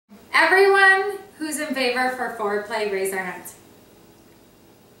Everyone who's in favor for foreplay, raise their hands.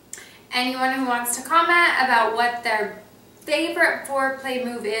 Anyone who wants to comment about what their favorite foreplay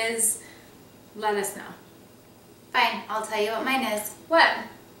move is, let us know. Fine, I'll tell you what mine is. What?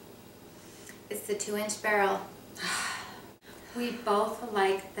 It's the 2-inch barrel. We both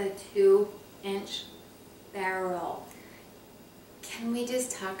like the 2-inch barrel. Can we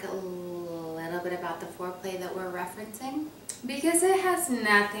just talk a little bit about the foreplay that we're referencing? Because it has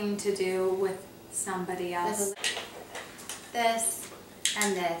nothing to do with somebody else. This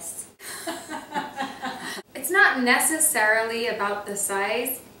and this. It's not necessarily about the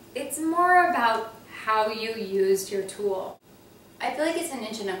size, it's more about how you used your tool. I feel like it's 1 1/4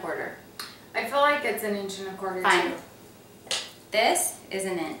 inches. I feel like it's 1 1/4 inches Fine. too. This is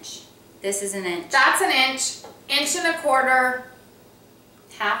 1 inch. This is 1 inch. That's 1 inch. 1 1/4.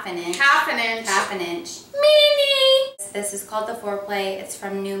 Half an inch. Half an inch. Half an inch. Mini! This is called the foreplay. It's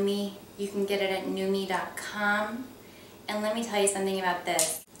from Numi. You can get it at numi.com. And let me tell you something about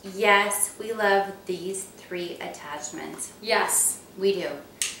this. Yes, we love these 3 attachments. Yes. We do.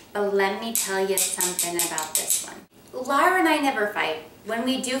 But let me tell you something about this one. Laura and I never fight. When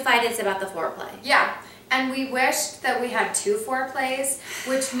we do fight, it's about the foreplay. Yeah. And we wished that we had 2 foreplays,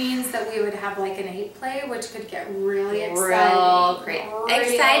 which means that we would have like an 8-play, which could get really exciting.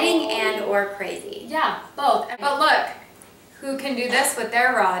 Exciting and or crazy. Yeah, both. But look, who can do this with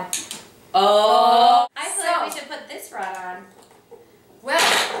their rod? Oh. I feel like we should put this rod on.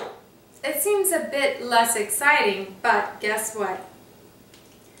 Well, it seems a bit less exciting, but guess what?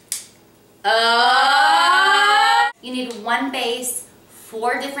 You need 1 base,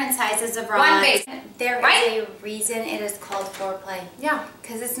 4 different sizes of rods. 1 base. There is a reason it is called foreplay. Yeah.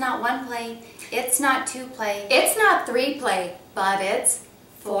 Because it's not 1 play, it's not 2 play. It's not 3 play, but it's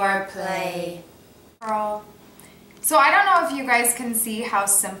 4 play. Girl. So I don't know if you guys can see how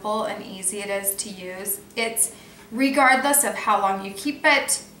simple and easy it is to use. It's regardless of how long you keep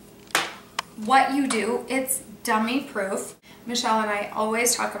it, what you do, it's dummy proof. Michelle and I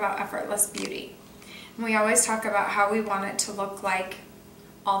always talk about effortless beauty. And we always talk about how we want it to look like,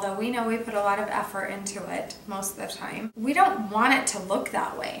 although we know we put a lot of effort into it most of the time, we don't want it to look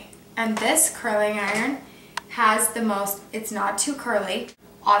that way. And this curling iron has the most, it's not too curly.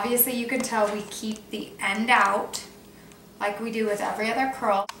 Obviously you can tell we keep the end out like we do with every other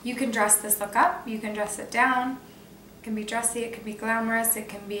curl. You can dress this look up, you can dress it down. It can be dressy, it can be glamorous, it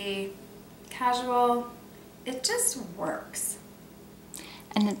can be casual. It just works.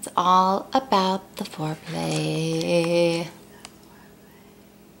 And it's all about the foreplay.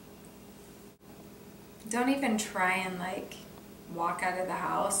 Don't even try and like walk out of the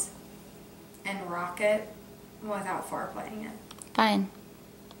house and rock it without foreplaying it. Fine.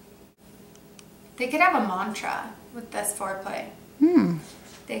 They could have a mantra with this foreplay.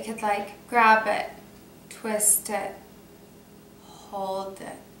 They could like grab it, twist it, hold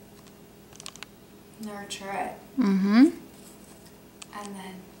it, nurture it, and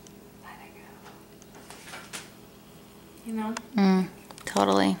then let it go. You know?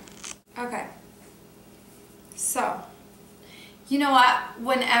 Totally. Okay. So, you know what?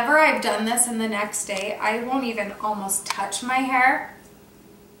 Whenever I've done this and the next day, I won't even almost touch my hair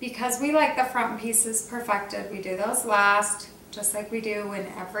because we like the front pieces perfected. We do those last, just like we do in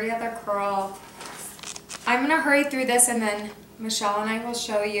every other curl. I'm going to hurry through this and then Michelle and I will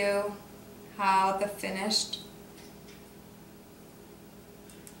show you how the finished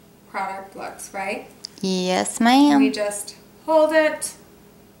product looks, right? Yes, ma'am. We just hold it.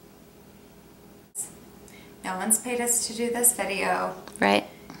 No one's paid us to do this video. Right.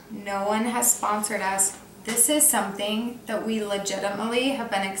 No one has sponsored us. This is something that we legitimately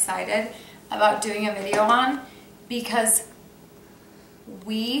have been excited about doing a video on because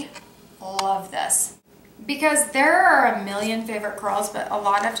we love this. Because there are a million favorite curls, but a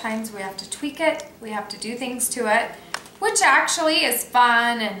lot of times we have to tweak it, we have to do things to it, which actually is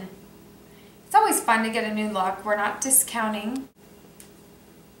fun, and it's always fun to get a new look. We're not discounting.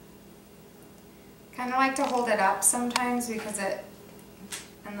 Kind of like to hold it up sometimes because it,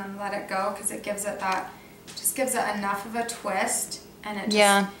 and then let it go because it gives it that, just gives it enough of a twist, and it just,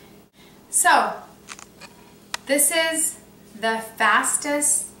 yeah. So, this is the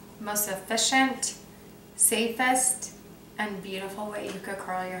fastest, most efficient, safest, and beautiful way you could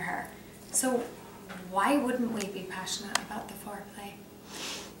curl your hair. So why wouldn't we be passionate about the foreplay?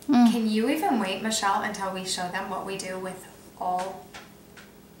 Can you even wait, Michelle, until we show them what we do with all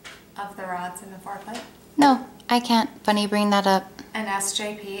of the rods in the foreplay? No, I can't. Funny you bring that up. And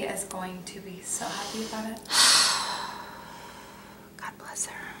SJP is going to be so happy about it. God bless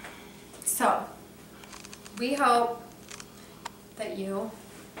her. So, we hope that you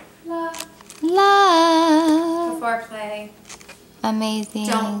love. Love. Before play. Amazing.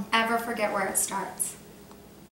 Don't ever forget where it starts.